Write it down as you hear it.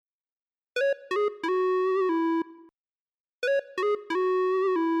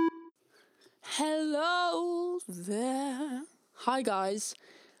there. Hi guys.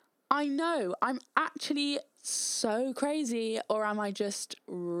 I know, I'm actually so crazy, or am I just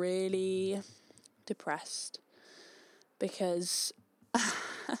really depressed? Because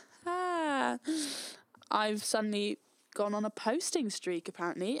I've suddenly gone on a posting streak,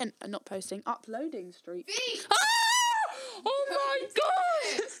 apparently, and not posting, uploading streak. Ah! Oh my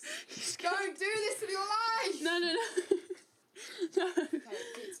god! Don't do this in your life! No. No. Okay,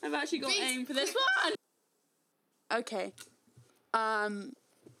 I've actually got aim for this one. Okay.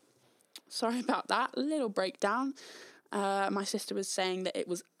 Sorry about that. Little breakdown. My sister was saying that it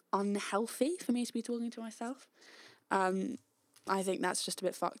was unhealthy for me to be talking to myself. I think that's just a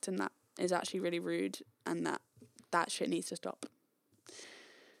bit fucked, and that is actually really rude, and that shit needs to stop.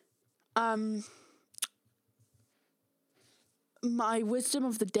 My wisdom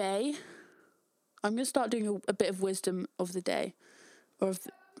of the day. I'm going to start doing a bit of wisdom of the day.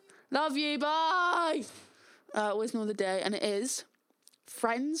 Love you, bye! Wisdom of the day, and it is,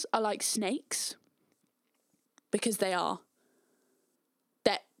 friends are like snakes, because they are.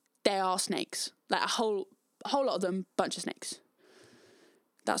 They are snakes. Like a whole lot of them, bunch of snakes.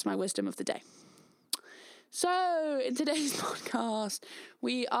 That's my wisdom of the day. So, in today's podcast,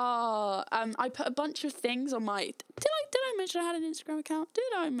 we are, I put a bunch of things on my, did I mention I had an Instagram account?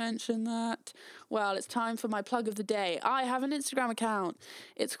 Did I mention that? Well, it's time for my plug of the day. I have an Instagram account.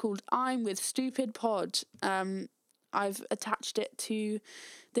 It's called I'm with Stupid Pod. I've attached it to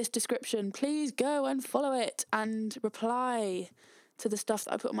this description. Please go and follow it and reply to the stuff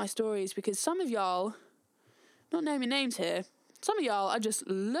that I put on my stories, because some of y'all, not naming names here, some of y'all are just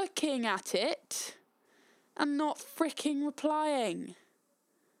looking at it and not freaking replying.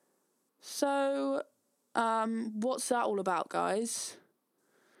 So, what's that all about, guys?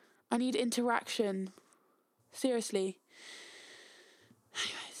 I need interaction. Seriously.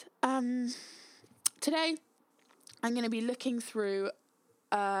 Anyways, today I'm going to be looking through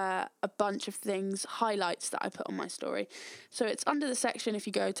a bunch of things, highlights that I put on my story. So it's under the section, if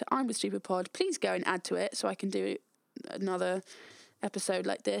you go to I'm with Stupid Pod, please go and add to it so I can do another episode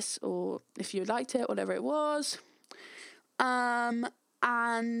like this, or if you liked it, whatever it was. And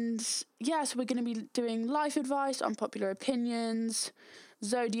yeah, so we're going to be doing life advice, unpopular opinions,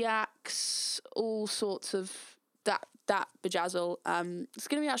 zodiacs, all sorts of that bejazzle. It's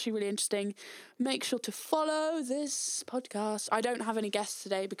going to be actually really interesting. Make sure to follow this podcast. I don't have any guests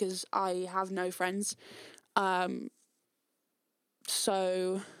today because I have no friends.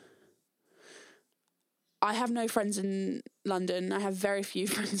 So I have no friends in London. I have very few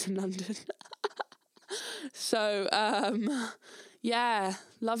friends in London. So, yeah,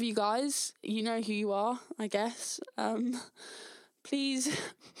 love you guys. You know who you are, I guess. Please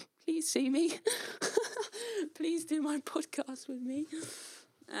see me. Please do my podcast with me.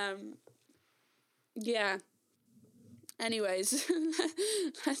 Yeah. Anyways,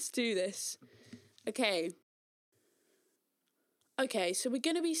 let's do this. Okay, so we're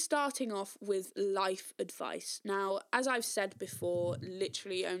going to be starting off with life advice. Now, as I've said before,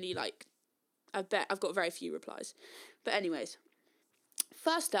 literally only I bet I've got very few replies. But anyways,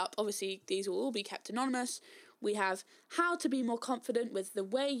 first up, obviously, these will all be kept anonymous. We have how to be more confident with the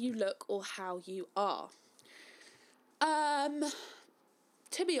way you look or how you are.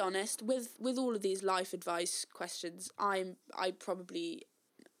 To be honest, with all of these life advice questions, I probably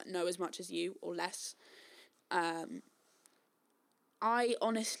know as much as you or less. I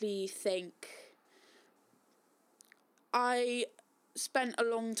honestly think I spent a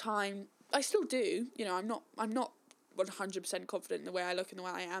long time, I still do, you know, I'm not 100% confident in the way I look and the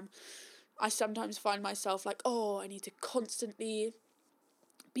way I am. I sometimes find myself like, oh, I need to constantly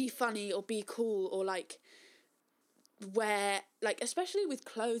be funny or be cool, or wear, especially with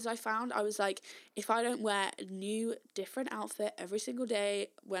clothes, I found I was like, if I don't wear a new different outfit every single day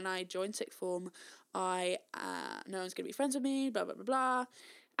when I join sixth form, no one's gonna be friends with me, blah blah blah blah.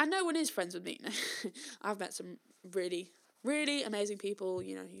 And no one is friends with me. I've met some really, really amazing people,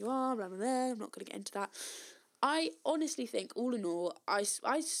 you know who you are, blah blah blah. I'm not gonna get into that. I honestly think, all in all, it's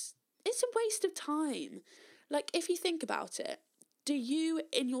a waste of time. If you think about it, do you,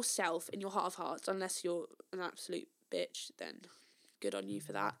 in yourself, in your heart of hearts, unless you're an absolute bitch, then good on you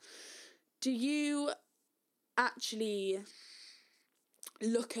for that, do you actually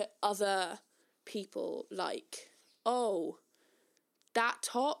look at other people like, oh, that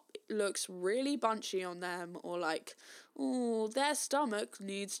top looks really bunchy on them, or oh, their stomach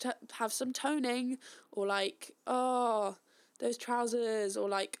needs to have some toning, or oh, those trousers, or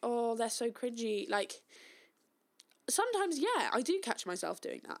oh, they're so cringy. Sometimes, yeah, I do catch myself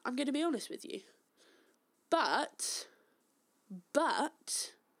doing that. I'm going to be honest with you. But,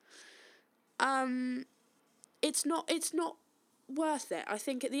 it's not worth it. I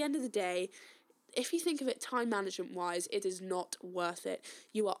think at the end of the day, if you think of it time management wise, it is not worth it.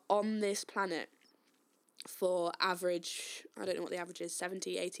 You are on this planet for average, I don't know what the average is,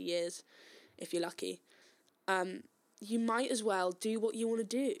 70, 80 years, if you're lucky. You might as well do what you want to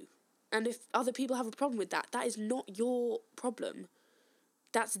do. And if other people have a problem with that, that is not your problem.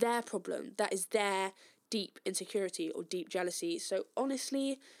 That's their problem. That is their deep insecurity or deep jealousy. So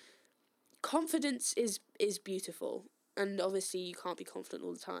honestly, confidence is beautiful. And obviously you can't be confident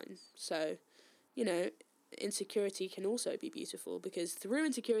all the time. So, you know, insecurity can also be beautiful, because through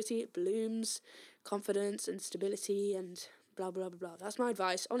insecurity it blooms confidence and stability and blah, blah, blah, blah. That's my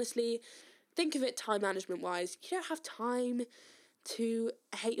advice. Honestly, think of it time management wise. You don't have time to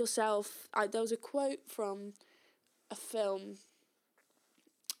hate yourself. There was a quote from a film,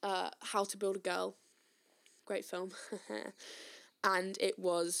 How to Build a Girl. Great film. And it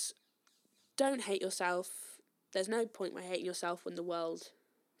was, don't hate yourself. There's no point by hating yourself when the world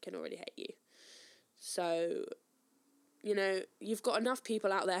can already hate you. So, you know, you've got enough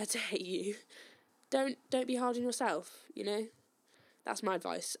people out there to hate you. Don't be hard on yourself, you know? That's my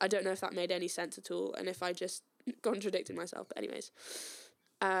advice. I don't know if that made any sense at all, and if I just contradicted myself, but anyways.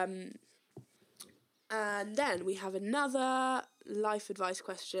 And then we have another life advice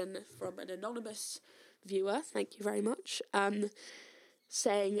question from an anonymous viewer, thank you very much,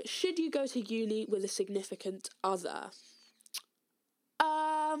 saying, should you go to uni with a significant other?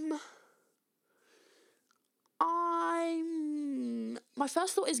 My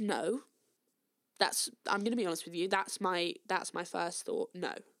first thought is no. I'm going to be honest with you, that's my first thought,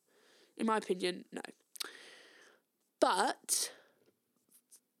 no. In my opinion, no. But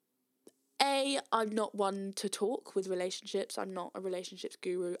I'm not one to talk with relationships. I'm not a relationships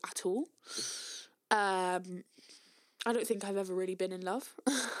guru at all. I don't think I've ever really been in love.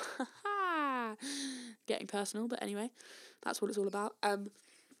 Getting personal, but anyway, that's what it's all about.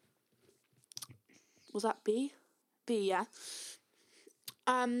 Was that B? B, yeah.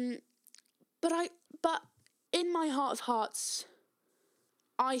 But in my heart of hearts,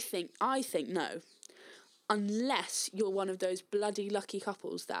 I think no. Unless you're one of those bloody lucky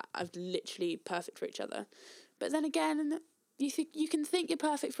couples that are literally perfect for each other. But then again, you can think you're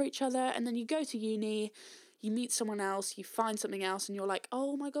perfect for each other, and then you go to uni, you meet someone else, you find something else, and you're like,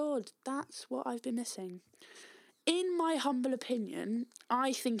 oh my god, that's what I've been missing. In my humble opinion,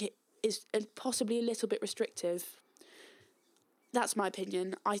 I think it is possibly a little bit restrictive. That's my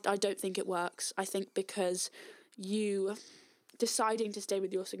opinion. I don't think it works. I think because you deciding to stay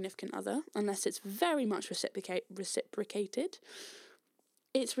with your significant other, unless it's very much reciprocated,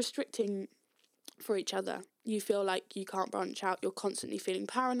 it's restricting for each other. You feel like you can't branch out. You're constantly feeling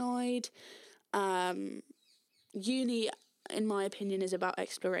paranoid. Uni, in my opinion, is about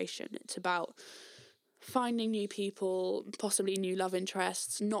exploration. It's about finding new people, possibly new love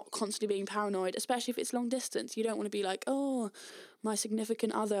interests, not constantly being paranoid, especially if it's long distance. You don't want to be like, oh, my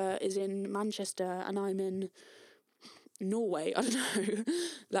significant other is in Manchester and I'm in Norway. I don't know.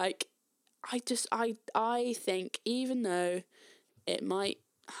 Like, I think even though it might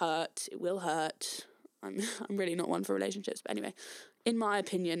hurt, it will hurt. I'm really not one for relationships, but anyway, in my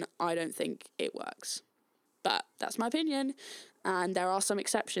opinion, I don't think it works. But that's my opinion, and there are some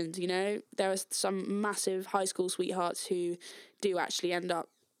exceptions, you know. There are some massive high school sweethearts who do actually end up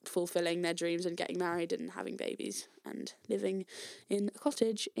fulfilling their dreams and getting married and having babies and living in a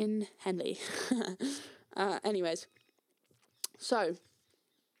cottage in Henley. Anyways, so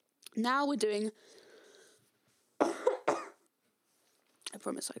now we're doing... I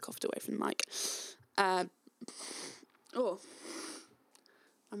promise I coughed away from the mic. I'm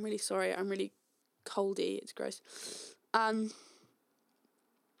really sorry. I'm really coldy. It's gross. We're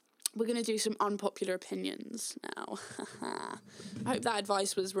going to do some unpopular opinions now. I hope that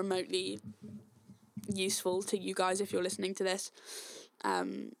advice was remotely useful to you guys if you're listening to this.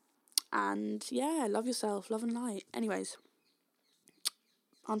 And yeah, love yourself, love and light. Anyways,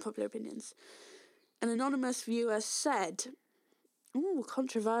 unpopular opinions. An anonymous viewer said, ooh,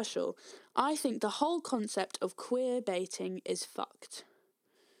 controversial, I think the whole concept of queer baiting is fucked.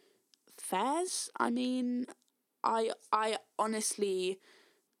 Fairs? I mean, I honestly...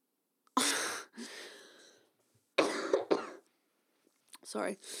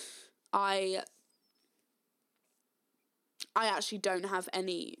 Sorry. I actually don't have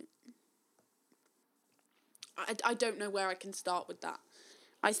any... I don't know where I can start with that.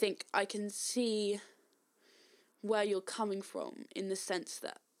 I think I can see where you're coming from, in the sense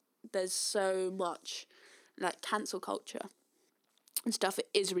that there's so much, like, cancel culture and stuff. It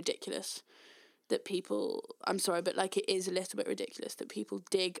is ridiculous that people... I'm sorry, but, like, it is a little bit ridiculous that people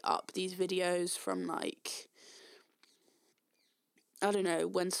dig up these videos from, like, I don't know,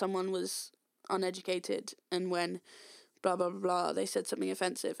 when someone was uneducated and when blah, blah, blah, blah, they said something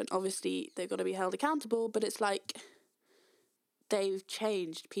offensive, and obviously they've got to be held accountable, but it's like, they've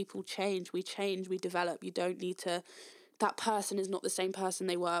changed, people change, we develop. You don't need to, that person is not the same person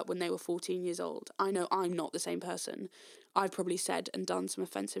they were when they were 14 years old. I know I'm not the same person. I've probably said and done some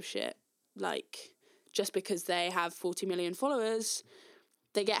offensive shit, like, just because they have 40 million followers,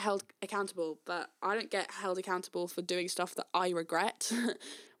 they get held accountable, but I don't get held accountable for doing stuff that I regret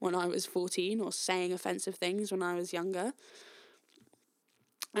when I was 14 or saying offensive things when I was younger.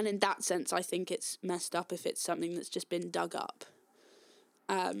 And in that sense, I think it's messed up if it's something that's just been dug up.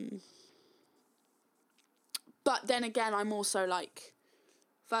 But then again, I'm also like,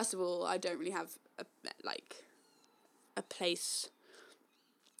 first of all, I don't really have a place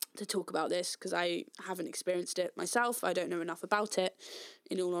to talk about this because I haven't experienced it myself. I don't know enough about it,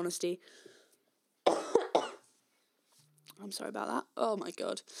 in all honesty. I'm sorry about that. Oh my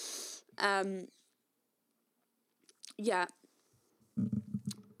God. Yeah.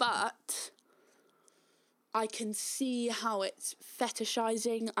 But I can see how it's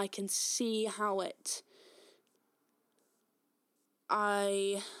fetishizing. I can see how it...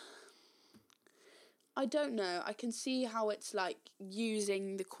 I don't know. I can see how it's like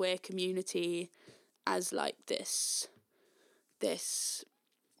using the queer community as like this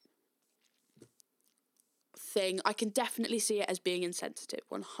thing. I can definitely see it as being insensitive,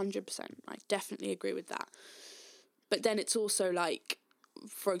 100%. I definitely agree with that. But then it's also like,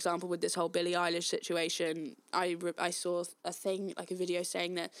 for example, with this whole Billie Eilish situation, I saw a thing, like a video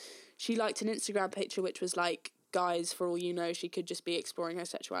saying that she liked an Instagram picture which was like, guys, for all you know, she could just be exploring her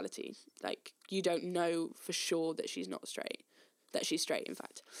sexuality. Like, you don't know for sure that she's not straight. That she's straight, in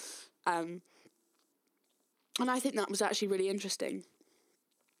fact. And I think that was actually really interesting.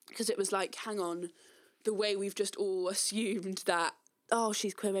 Because it was like, hang on, the way we've just all assumed that, oh,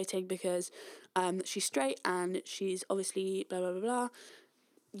 she's queerbaiting because she's straight and she's obviously blah, blah, blah, blah.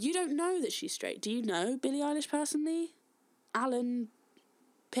 You don't know that she's straight. Do you know Billie Eilish personally? Alan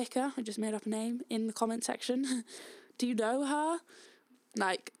Picker, I just made up a name, in the comment section. Do you know her?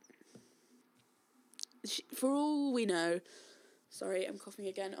 Like, for all we know... Sorry, I'm coughing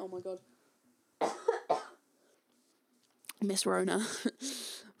again. Oh my God. Miss Rona.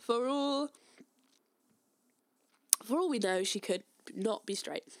 For all we know, she could not be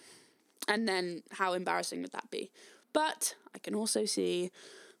straight. And then how embarrassing would that be? But I can also see,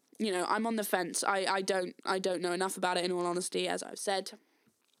 you know, I'm on the fence. I don't know enough about it, in all honesty, as I've said.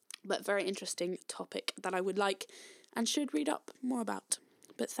 But very interesting topic that I would like and should read up more about.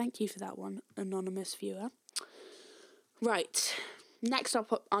 But thank you for that one, anonymous viewer. Right, next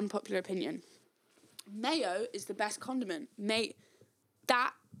up, unpopular opinion. Mayo is the best condiment.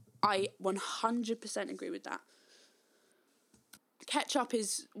 That, I 100% agree with that. Ketchup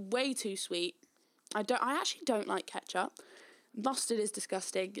is way too sweet. I actually don't like ketchup. Mustard is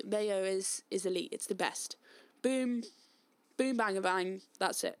disgusting. Mayo is elite. It's the best. Boom, bang, bang.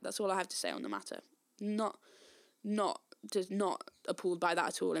 That's it. That's all I have to say on the matter. Not appalled by that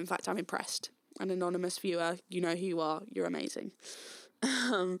at all. In fact, I'm impressed. An anonymous viewer, you know who you are. You're amazing.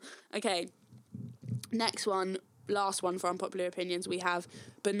 Okay. Next one, last one for unpopular opinions. We have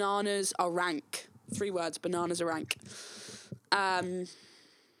bananas are rank. 3 words. Bananas are rank.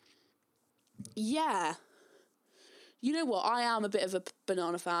 Yeah. You know what? I am a bit of a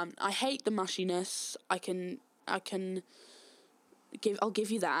banana fan. I hate the mushiness. I'll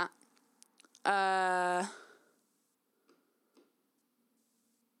give you that.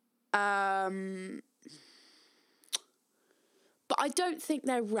 But I don't think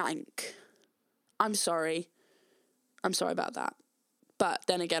they're rank. I'm sorry about that. But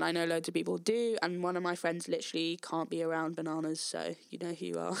then again, I know loads of people do, and one of my friends literally can't be around bananas, so you know who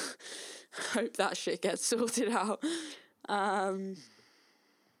you are. Hope that shit gets sorted out.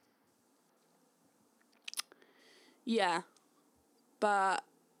 Yeah. But,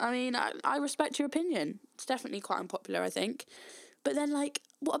 I mean, I respect your opinion. It's definitely quite unpopular, I think. But then, like,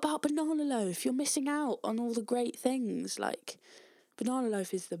 what about banana loaf? You're missing out on all the great things. Like, banana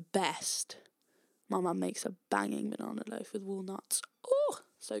loaf is the best. My mum makes a banging banana loaf with walnuts. Oh,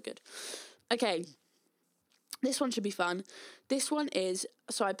 so good. Okay, this one should be fun. This one is,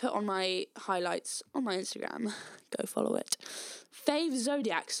 so I put on my highlights on my Instagram. Go follow it. Fave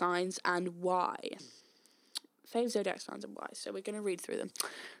zodiac signs and why. Fave zodiac signs and why. So we're going to read through them.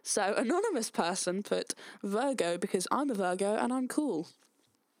 So anonymous person put Virgo because I'm a Virgo and I'm cool.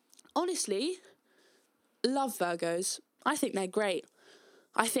 Honestly, love Virgos. I think they're great.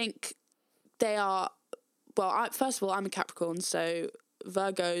 I think they are, well, first of all, I'm a Capricorn, so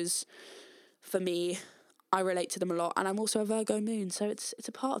Virgos, for me, I relate to them a lot, and I'm also a Virgo moon, so it's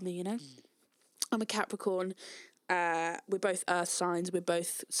a part of me, you know. I'm a Capricorn. We're both earth signs. We're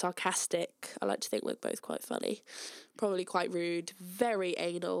both sarcastic. I like to think we're both quite funny, probably quite rude, very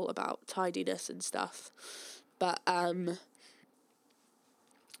anal about tidiness and stuff. But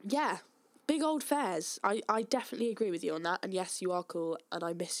yeah, big old fairs. I definitely agree with you on that. And yes, you are cool, and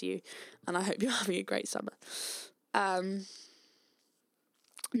I miss you, and I hope you're having a great summer.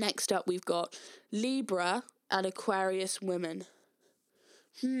 Next up, we've got Libra and Aquarius women.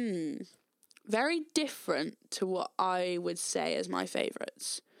 Very different to what I would say as my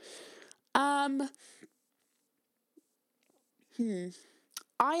favourites. I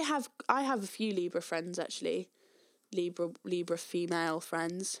have a few Libra friends, actually. Libra female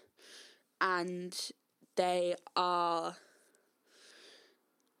friends. And they are...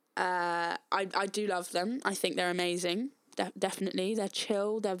 I do love them. I think they're amazing. Definitely. They're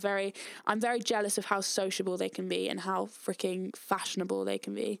chill. I'm very jealous of how sociable they can be and how freaking fashionable they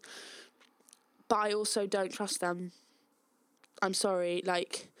can be. But I also don't trust them. I'm sorry,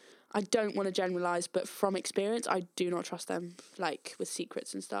 like, I don't want to generalise, but from experience, I do not trust them, like, with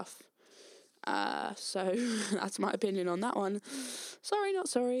secrets and stuff. So that's my opinion on that one. Sorry, not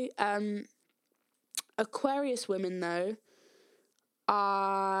sorry. Aquarius women, though,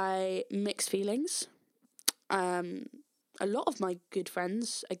 I mixed feelings. A lot of my good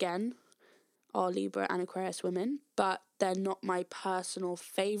friends, again, are Libra and Aquarius women, but they're not my personal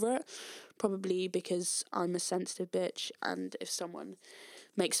favourite, probably because I'm a sensitive bitch, and if someone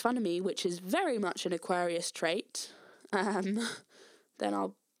makes fun of me, which is very much an Aquarius trait, then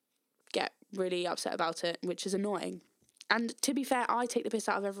I'll get really upset about it, which is annoying. And to be fair, I take the piss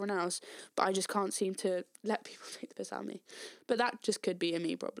out of everyone else, but I just can't seem to let people take the piss out of me. But that just could be a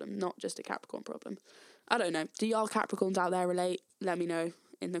me problem, not just a Capricorn problem. I don't know. Do y'all Capricorns out there relate? Let me know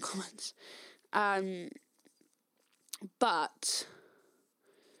in the comments. But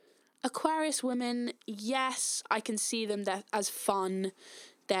Aquarius women, yes, I can see them as fun.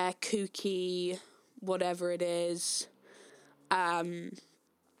 They're kooky, whatever it is.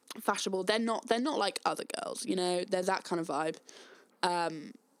 Fashionable. They're not like other girls, you know. They're that kind of vibe.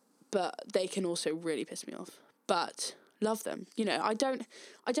 But they can also really piss me off. But love them. You know, I don't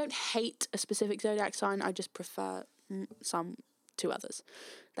hate a specific zodiac sign. I just prefer some to others.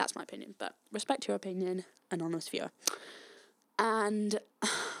 That's my opinion. But respect your opinion, anonymous viewer. And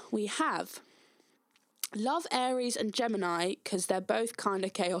we have love Aries and Gemini because they're both kind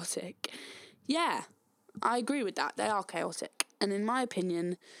of chaotic. Yeah, I agree with that. They are chaotic. And in my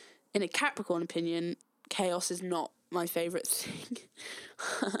opinion, in a Capricorn opinion, chaos is not my favourite thing.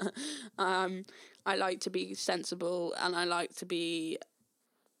 I like to be sensible and I like to be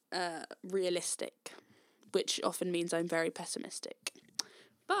realistic, which often means I'm very pessimistic.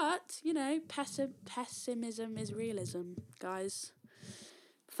 But, you know, pessimism is realism, guys.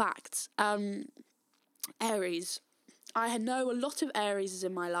 Facts. Aries. I know a lot of Aries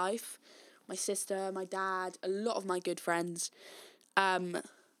in my life. My sister, my dad, a lot of my good friends.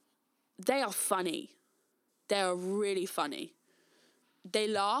 They are funny. They are really funny. They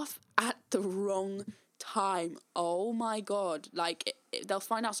laugh at the wrong time. Oh my God. Like, they'll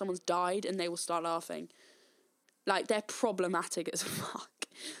find out someone's died and they will start laughing. Like, they're problematic as fuck.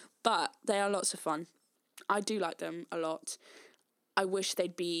 But they are lots of fun. I do like them a lot. I wish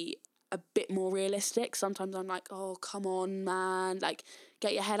they'd be a bit more realistic. Sometimes I'm like, oh, come on, man. Like,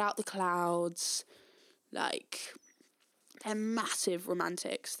 get your head out the clouds. Like, they're massive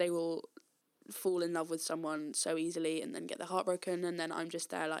romantics. They will fall in love with someone so easily and then get their heart broken. And then I'm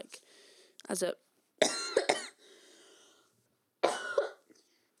just there, like, as a...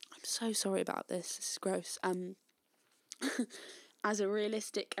 I'm so sorry about this. This is gross. As a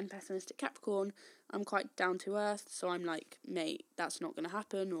realistic and pessimistic Capricorn, I'm quite down to earth, so I'm like, mate, that's not going to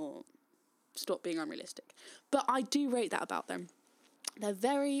happen, or stop being unrealistic. But I do rate that about them. They're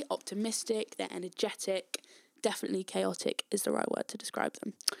very optimistic, they're energetic, definitely chaotic is the right word to describe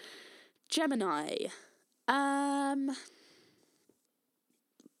them. Gemini.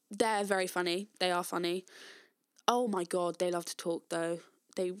 They're very funny. They are funny. Oh my God, they love to talk, though.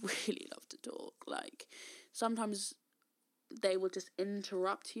 They really love to talk. Like, sometimes they will just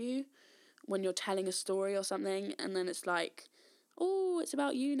interrupt you when you're telling a story or something, and then it's like, oh, it's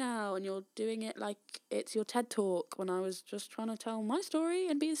about you now, and you're doing it like it's your TED Talk when I was just trying to tell my story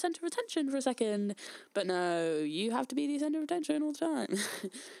and be the centre of attention for a second. But no, you have to be the centre of attention all the time.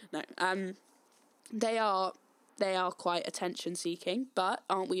 No, they are quite attention-seeking, but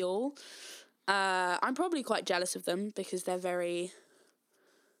aren't we all? I'm probably quite jealous of them because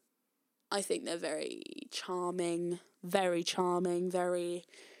I think they're very charming, very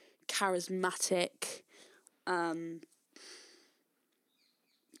charismatic. And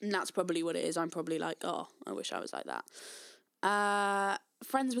that's probably what it is. I'm probably like, oh, I wish I was like that.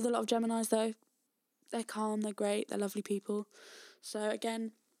 Friends with a lot of Geminis, though. They're calm, they're great, they're lovely people. So,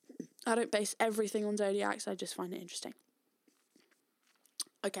 again, I don't base everything on zodiacs, I just find it interesting.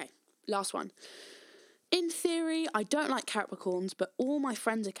 Okay, last one. In theory, I don't like Capricorns, but all my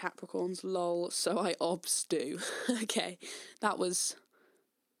friends are Capricorns, lol, so I obs do. Okay, that was...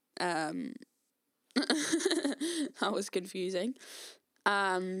 that was confusing.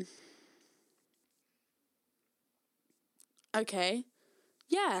 Okay,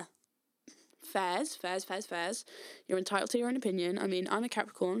 yeah. Fairs. You're entitled to your own opinion. I mean, I'm a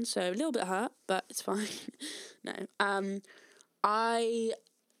Capricorn, so a little bit hurt, but it's fine. No. I'm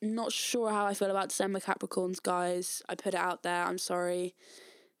not sure how I feel about December Capricorns, guys. I put it out there. I'm sorry.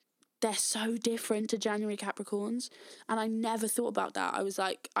 They're so different to January Capricorns, and I never thought about that. I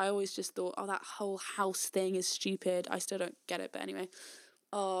always just thought, oh, that whole house thing is stupid. I still don't get it, but anyway.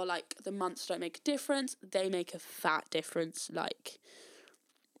 Oh, like, the months don't make a difference. They make a fat difference. Like,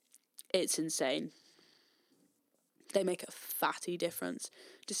 it's insane. They make a fatty difference.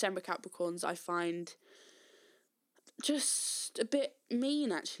 December Capricorns, I find just a bit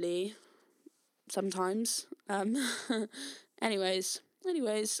mean, actually, sometimes. Anyways,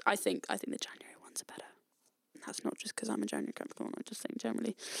 I think the January ones are better. That's not just because I'm a January Capricorn, I just think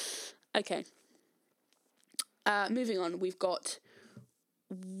generally. Okay. Moving on, we've got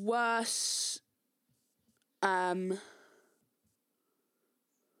worst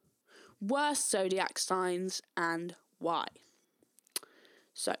zodiac signs and why.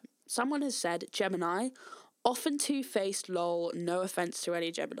 So, someone has said Gemini, often two-faced, lol, no offence to any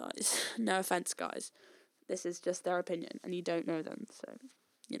Geminis. No offence, guys. This is just their opinion, and you don't know them, so,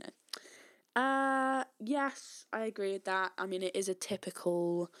 you know. Yes, I agree with that. I mean, it is a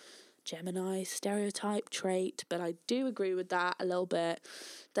typical Gemini stereotype trait, but I do agree with that a little bit.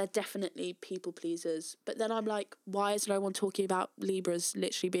 They're definitely people pleasers, but then I'm like, why is no one talking about Libras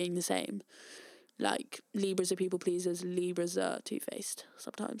literally being the same? Like, Libras are people pleasers, Libras are two-faced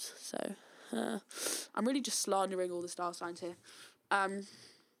sometimes, so I'm really just slandering all the star signs here.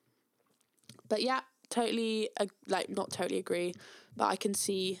 But yeah, totally, not totally agree, but I can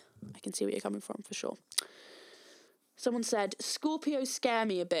see where you're coming from, for sure. Someone said, Scorpios scare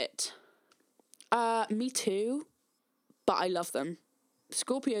me a bit. Me too, but I love them.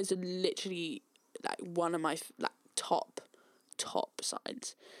 Scorpios are literally, like, one of my, like, top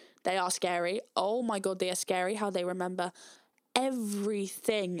signs. They are scary. Oh my god, they are scary how they remember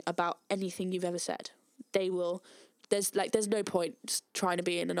everything about anything you've ever said. They will, there's no point trying to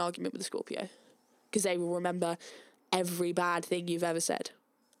be in an argument with a Scorpio, because they will remember every bad thing you've ever said,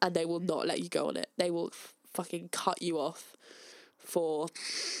 and they will not let you go on it. They will fucking cut you off for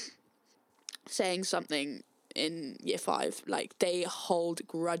saying something in year 5. Like, they hold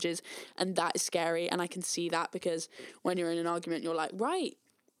grudges, and that is scary, and I can see that, because when you're in an argument, you're like, right,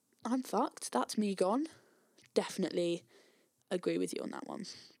 I'm fucked, that's me gone. Definitely agree with you on that one,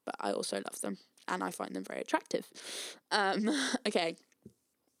 but I also love them, and I find them very attractive. Okay,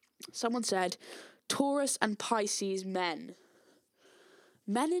 someone said Taurus and Pisces men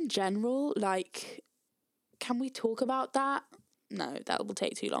in general, like, can we talk about that? No, that will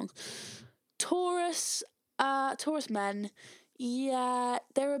take too long. Taurus men, yeah,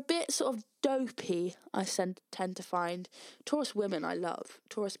 they're a bit sort of dopey, I tend to find. Taurus women I love.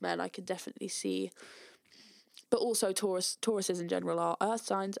 Taurus men I can definitely see. But also Tauruses in general are earth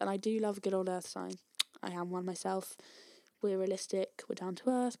signs, and I do love a good old earth sign. I am one myself. We're realistic, we're down to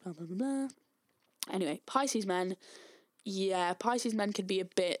earth, blah, blah, blah, blah. Anyway, Pisces men, yeah, Pisces men can be a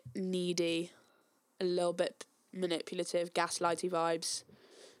bit needy, a little bit manipulative, gaslighty vibes.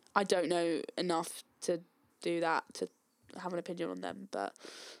 I don't know enough to do that, to have an opinion on them, but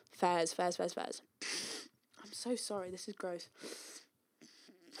fairs. I'm so sorry, this is gross.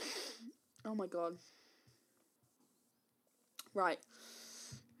 Oh my god. Right.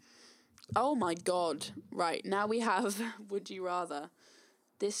 Oh my god. Right, now we have Would You Rather.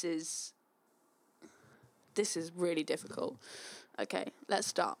 This is really difficult. Okay, let's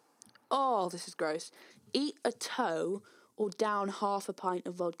start. Oh, this is gross. Eat a toe or down half a pint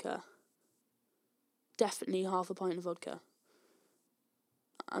of vodka. Definitely half a pint of vodka.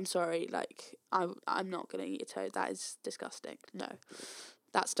 I'm sorry, like, I'm not going to eat a toe. That is disgusting. No.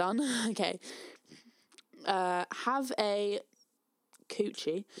 That's done. Okay. Have a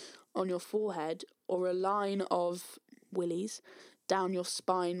coochie on your forehead or a line of willies down your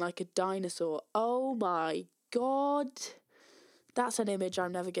spine like a dinosaur. Oh my god. That's an image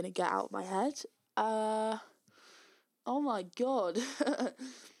I'm never going to get out of my head. Oh my god.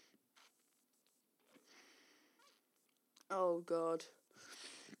 Oh, God.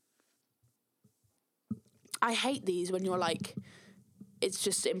 I hate these when you're like, it's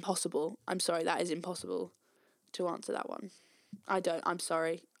just impossible. I'm sorry, that is impossible to answer that one. I'm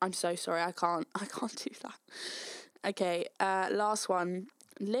sorry. I'm so sorry. I can't do that. Okay, last one.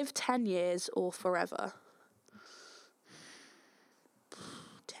 Live 10 years or forever?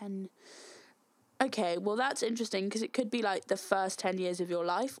 10. Okay, well, that's interesting because it could be like the first 10 years of your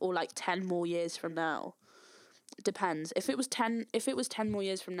life or like 10 more years from now. It depends. If it was 10 more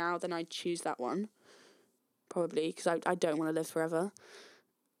years from now, then I'd choose that one. Probably, because I don't want to live forever.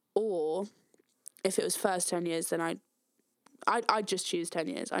 Or if it was first 10 years, then I'd just choose 10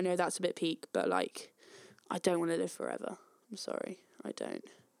 years. I know that's a bit peak, but like, I don't want to live forever. I'm sorry. I don't.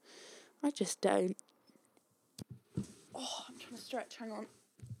 I just don't. Oh, I'm trying to stretch. Hang on.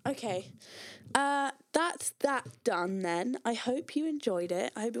 Okay. That's that done then. I hope you enjoyed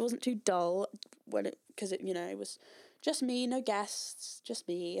it. I hope it wasn't too dull because it was just me, no guests, just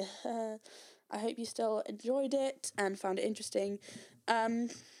me. I hope you still enjoyed it and found it interesting.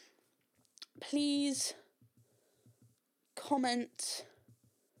 Please comment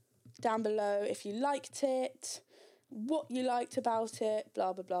down below if you liked it, what you liked about it,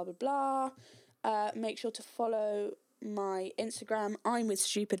 blah, blah, blah, blah, blah. Make sure to follow my Instagram. I'm with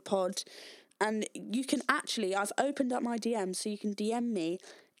Stupid Pod. And you can I've opened up my DMs, so you can DM me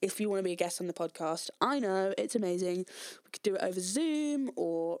if you want to be a guest on the podcast. I know, it's amazing. We could do it over Zoom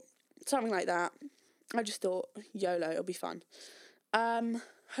or something like that. I just thought, YOLO, it'll be fun.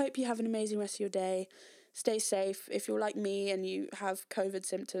 Hope you have an amazing rest of your day. Stay safe. If you're like me and you have COVID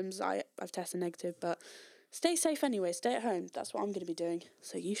symptoms, I've tested negative, but stay safe anyway. Stay at home. That's what I'm going to be doing.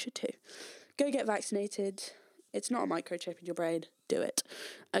 So you should too. Go get vaccinated. It's not a microchip in your brain. Do it.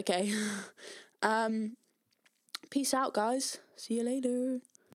 Okay. Peace out, guys. See you later.